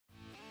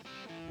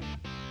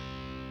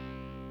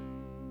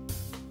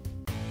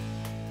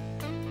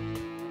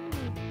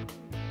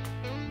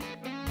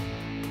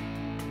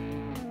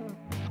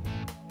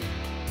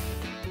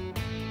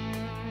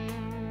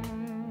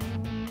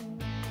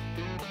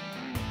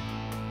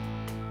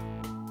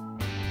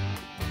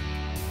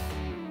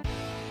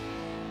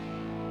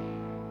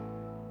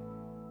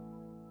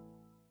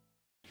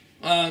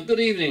Good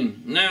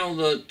evening. Now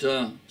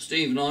that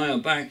Steve and I are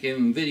back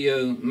in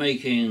video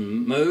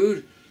making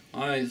mode,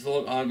 I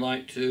thought I'd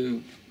like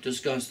to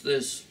discuss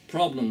this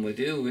problem with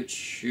you,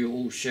 which you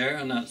all share,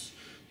 and that's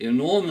the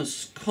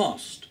enormous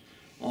cost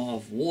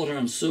of water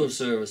and sewer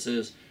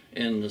services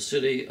in the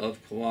city of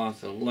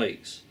Kawartha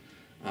Lakes.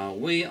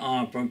 We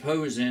are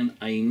proposing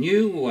a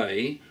new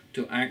way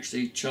to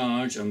actually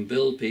charge and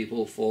bill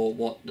people for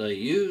what they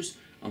use,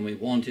 and we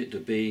want it to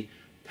be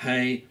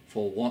pay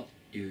for what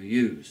you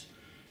use.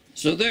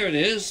 So there it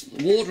is,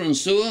 water and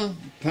sewer,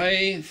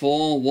 pay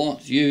for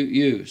what you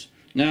use.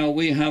 Now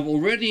we have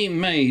already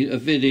made a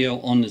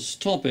video on this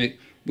topic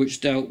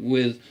which dealt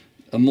with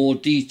a more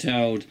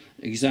detailed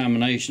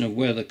examination of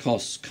where the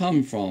costs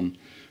come from.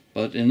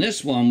 But in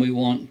this one we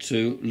want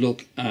to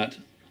look at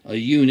a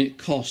unit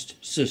cost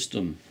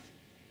system.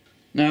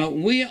 Now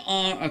we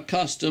are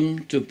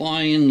accustomed to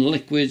buying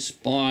liquids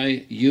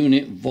by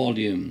unit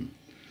volume.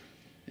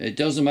 It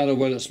doesn't matter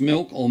whether it's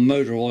milk or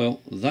motor oil,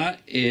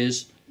 that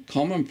is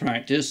common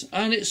practice,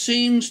 and it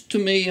seems to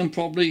me and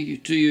probably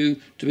to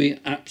you to be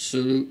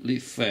absolutely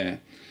fair.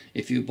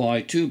 If you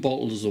buy 2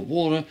 bottles of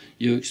water,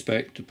 you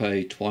expect to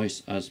pay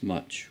twice as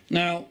much.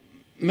 Now,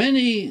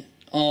 many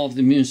of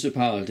the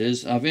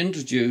municipalities have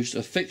introduced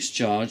a fixed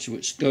charge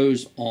which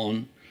goes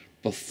on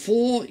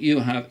before you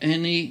have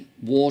any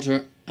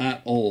water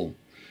at all.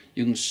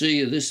 You can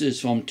see this is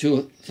from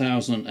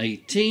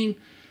 2018,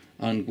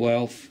 and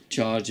Guelph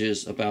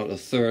charges about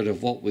 1/3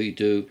 of what we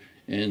do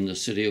in the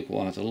city of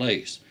Kawartha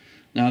Lakes.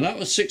 Now that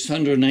was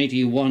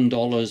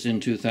 $681 in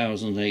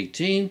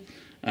 2018,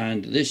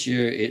 and this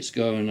year it's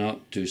going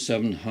up to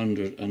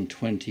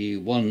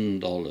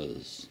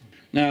 $721.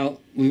 Now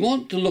we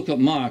want to look at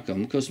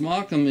Markham because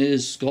Markham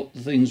has got the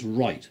things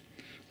right.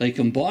 They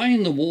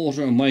combine the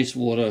water and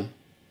wastewater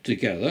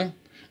together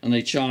and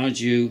they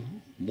charge you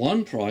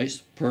one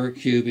price per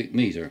cubic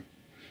meter.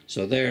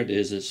 So there it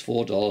is, it's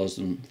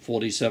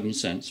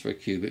 $4.47 for a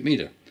cubic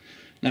meter.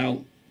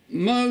 Now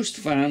most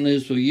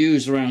families will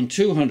use around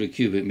 200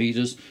 cubic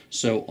meters,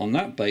 so on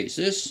that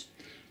basis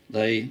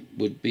they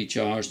would be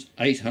charged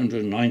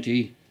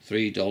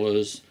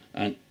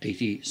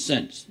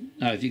 $893.80.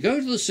 Now if you go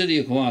to the city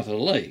of Kawartha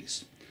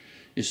Lakes,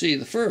 you see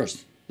the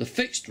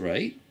fixed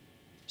rate,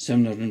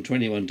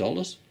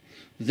 $721,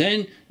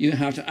 then you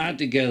have to add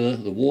together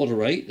the water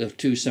rate of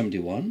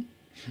 $271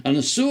 and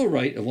the sewer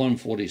rate of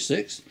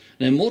 $146,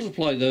 then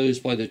multiply those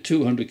by the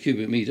 200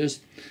 cubic meters,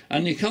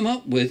 and you come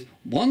up with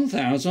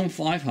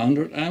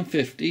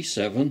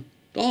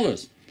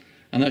 $1,557.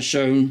 And that's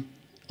shown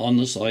on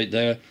the side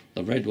there.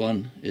 The red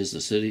one is the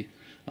city,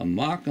 and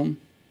Markham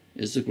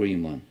is the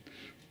green one.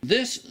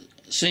 This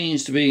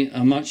seems to be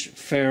a much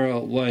fairer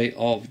way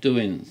of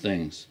doing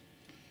things.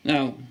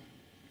 Now,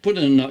 put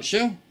in a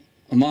nutshell,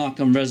 a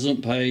Markham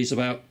resident pays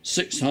about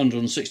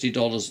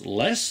 $660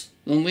 less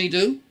than we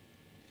do,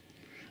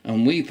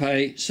 and we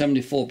pay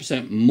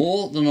 74%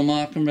 more than a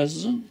Markham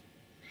resident,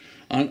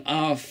 and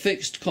our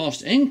fixed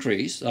cost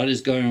increase, that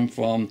is going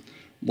from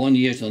one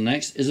year to the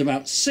next, is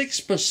about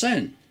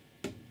 6%,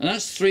 and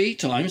that's 3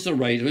 times the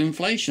rate of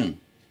inflation.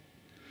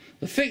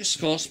 The fixed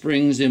cost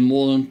brings in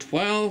more than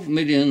 $12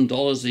 million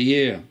a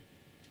year,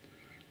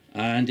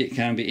 and it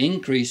can be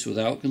increased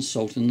without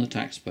consulting the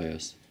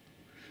taxpayers.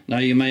 Now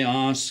you may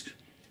ask,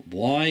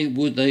 why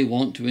would they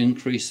want to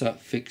increase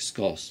that fixed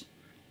cost?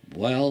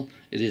 Well,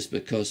 it is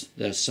because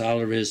their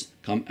salaries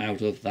come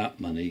out of that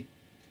money.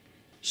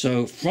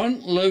 So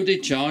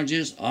front-loaded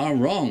charges are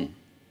wrong.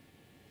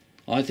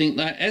 I think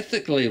they're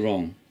ethically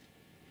wrong.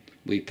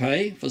 We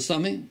pay for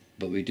something,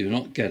 but we do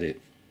not get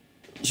it.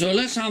 So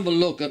let's have a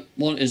look at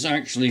what is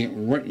actually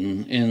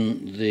written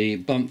in the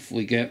bump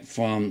we get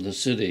from the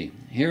city.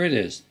 Here it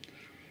is.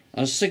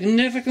 A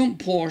significant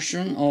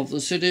portion of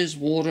the city's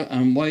water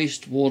and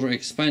wastewater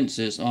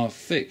expenses are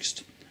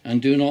fixed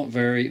and do not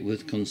vary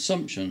with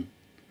consumption.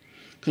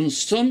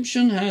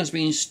 Consumption has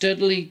been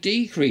steadily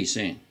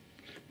decreasing,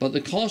 but the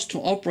cost to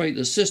operate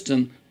the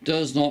system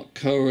does not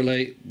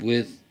correlate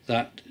with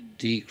that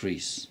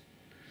decrease.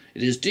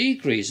 It is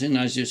decreasing,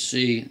 as you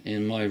see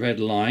in my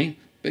red line,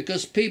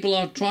 because people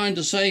are trying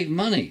to save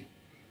money,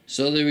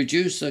 so they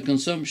reduce their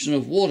consumption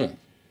of water.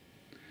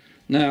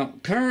 Now,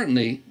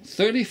 currently,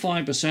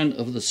 35%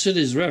 of the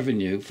city's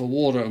revenue for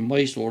water and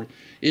wastewater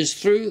is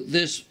through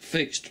this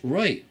fixed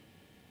rate.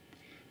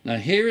 Now,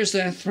 here is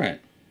their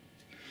threat.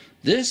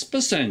 This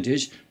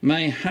percentage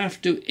may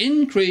have to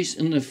increase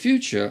in the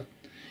future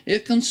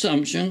if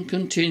consumption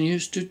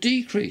continues to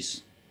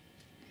decrease.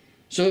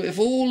 So if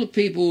all the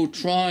people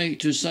try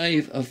to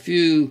save a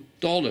few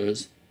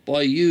dollars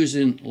by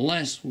using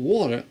less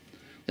water,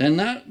 then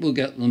that will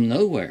get them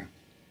nowhere,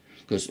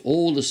 because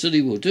all the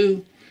city will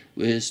do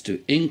is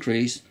to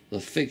increase the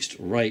fixed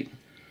rate.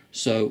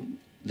 So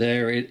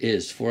there it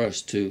is for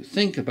us to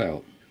think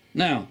about.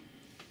 Now,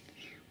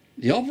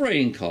 the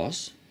operating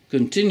costs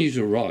continue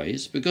to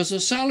rise because the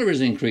salaries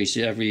increase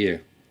every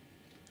year.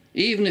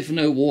 Even if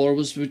no water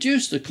was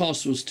produced, the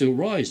cost will still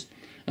rise.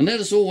 And let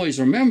us always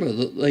remember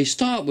that they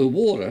start with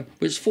water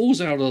which falls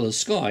out of the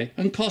sky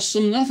and costs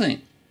them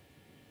nothing.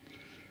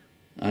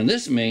 And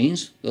this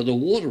means that the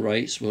water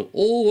rates will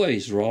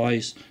always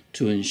rise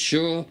to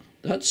ensure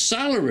that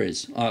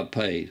salaries are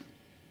paid.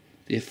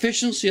 The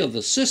efficiency of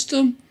the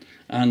system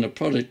and the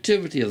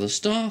productivity of the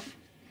staff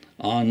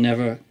are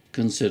never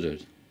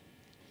considered.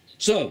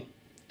 So,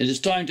 it is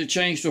time to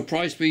change to a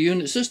price per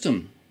unit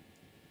system.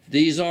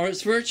 These are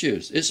its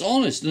virtues. It's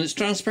honest and it's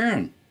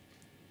transparent.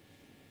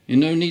 You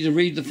no need to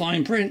read the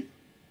fine print.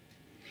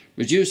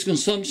 Reduced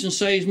consumption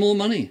saves more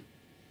money.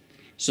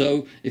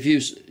 So if you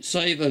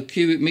save a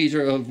cubic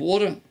meter of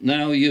water,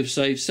 now you've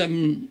saved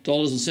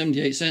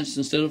 $7.78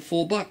 instead of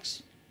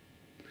 $4.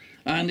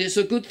 And it's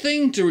a good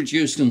thing to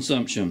reduce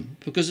consumption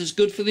because it's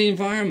good for the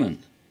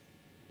environment.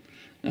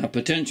 Now,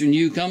 potential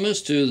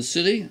newcomers to the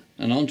city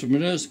and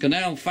entrepreneurs can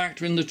now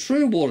factor in the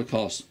true water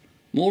costs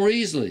more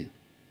easily.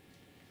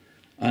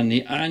 And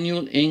the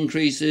annual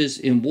increases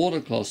in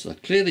water costs are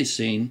clearly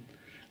seen,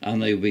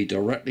 and they will be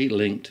directly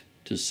linked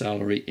to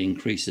salary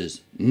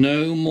increases.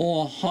 No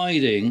more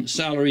hiding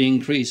salary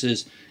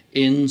increases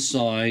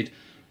inside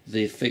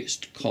the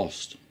fixed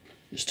cost.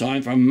 It's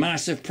time for a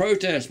massive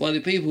protest by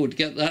the people to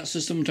get that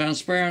system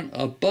transparent,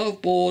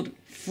 above board,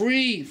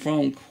 free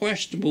from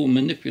questionable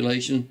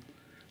manipulation,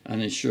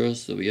 and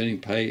ensures that we only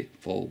pay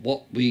for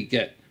what we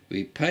get.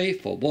 We pay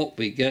for what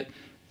we get.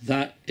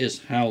 That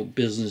is how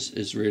business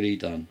is really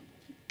done.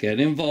 Get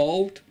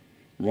involved,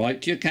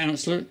 write to your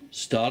councillor,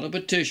 start a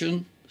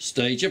petition,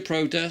 stage a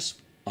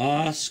protest,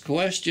 ask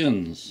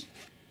questions.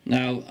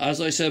 Now, as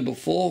I said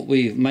before,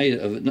 we've made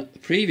a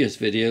previous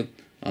video,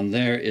 and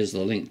there is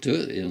the link to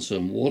it in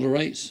some water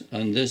rates,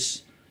 and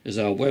this is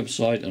our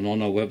website, and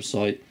on our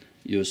website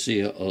you'll see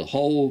a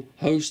whole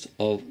host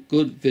of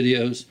good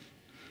videos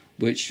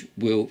which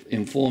will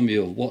inform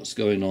you of what's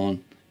going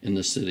on in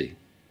the city.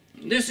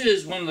 This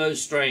is one of those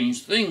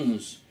strange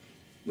things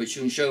which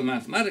you can show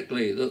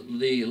mathematically, that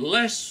the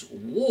less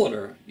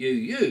water you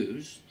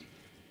use,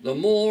 the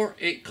more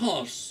it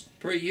costs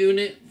per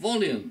unit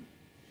volume.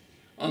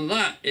 And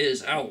that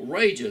is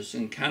outrageous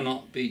and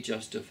cannot be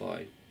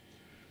justified.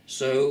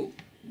 So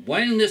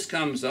when this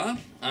comes up,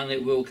 and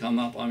it will come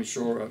up I'm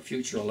sure at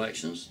future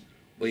elections,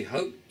 we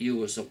hope you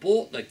will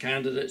support the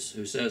candidates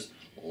who says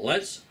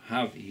let's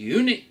have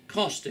unit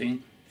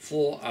costing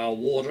for our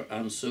water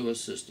and sewer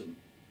system.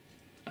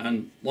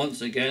 And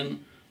once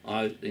again,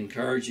 I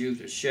encourage you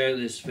to share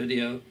this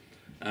video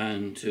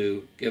and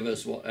to give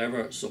us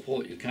whatever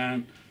support you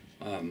can,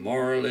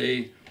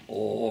 morally,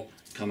 or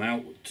come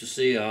out to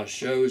see our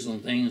shows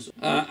and things.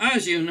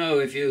 As you know,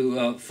 if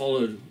you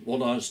followed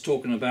what I was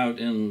talking about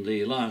in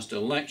the last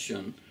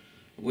election,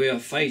 we are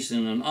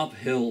facing an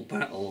uphill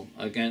battle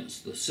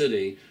against the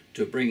city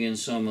to bring in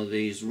some of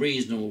these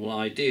reasonable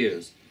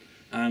ideas.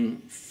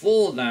 And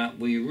for that,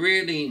 we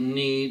really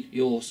need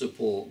your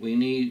support. We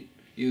need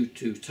you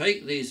to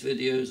take these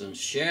videos and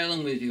share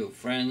them with your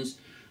friends,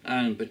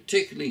 and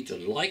particularly to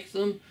like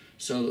them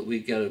so that we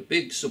get a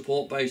big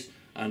support base.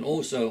 And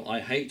also, I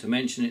hate to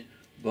mention it,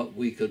 but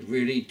we could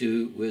really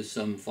do with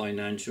some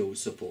financial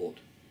support.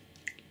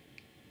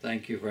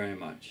 Thank you very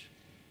much.